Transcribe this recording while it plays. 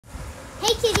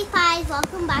Hey Kitty Pies,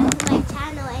 welcome back to my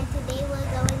channel, and today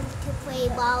we're going to play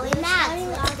Ball and Axe.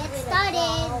 Let's get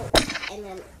started. And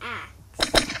an axe,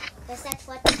 because that's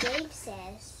what the game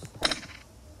says.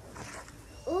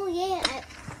 Oh yeah,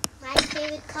 my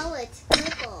favorite color, it's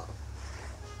purple.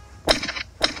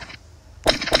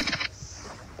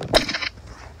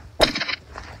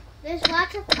 There's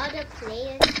lots of other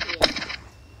players here.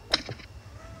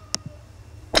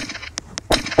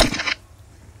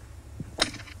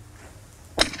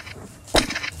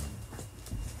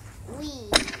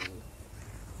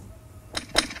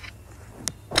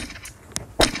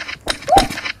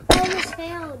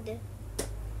 Failed. That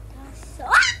was so.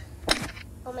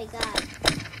 Oh my god.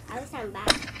 I was on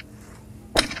back.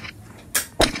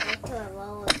 Went to a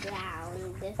lower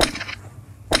ground.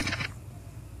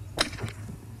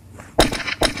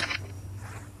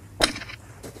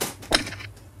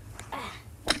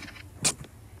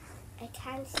 I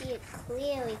can't see it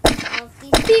clearly because of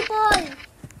these people.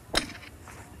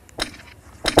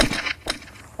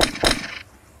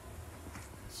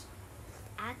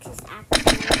 Axe is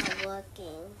actually not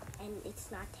working, and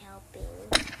it's not helping.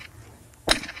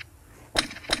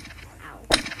 Ow.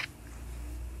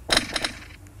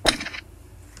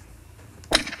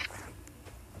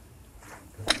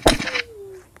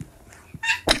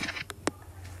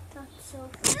 That's so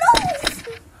close!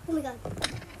 Oh my god.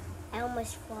 I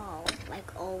almost fall,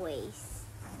 like always.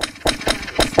 I'm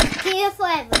stuck here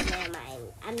forever, never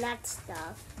mind. I'm not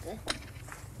stuck.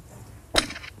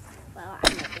 Well,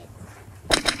 I'm a bit.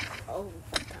 Oh,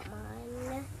 come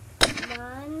on. Come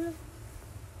on.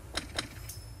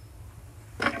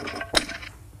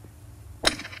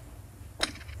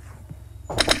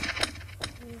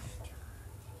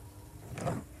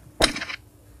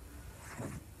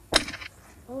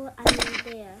 Oh, I'm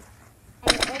in there. I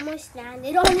almost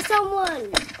landed on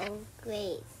someone. Oh,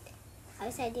 great. I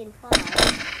wish I didn't fall.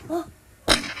 Oh,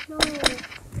 no.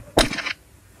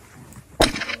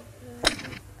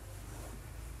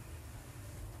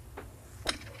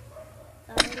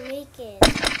 Gotta make it.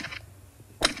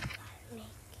 Gotta make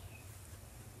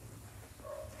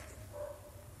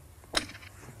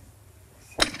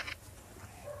it.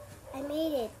 I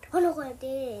made it. Oh no, I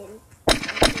didn't.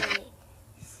 Okay.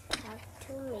 Have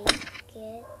to make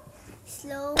it.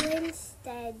 Slow and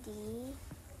steady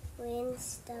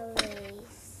wins the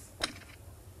race.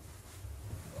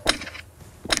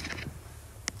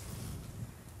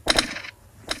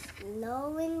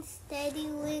 Slow and steady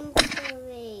wins the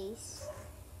race.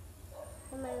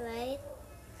 Am I right?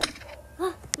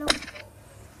 Oh, no.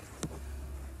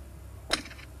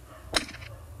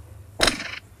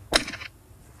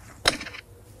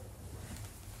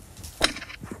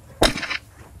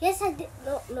 Yes, I did.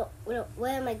 No.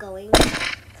 Where am I going?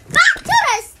 Back to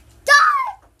the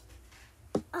start!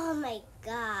 Oh my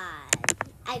god.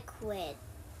 I quit.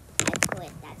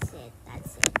 That's it.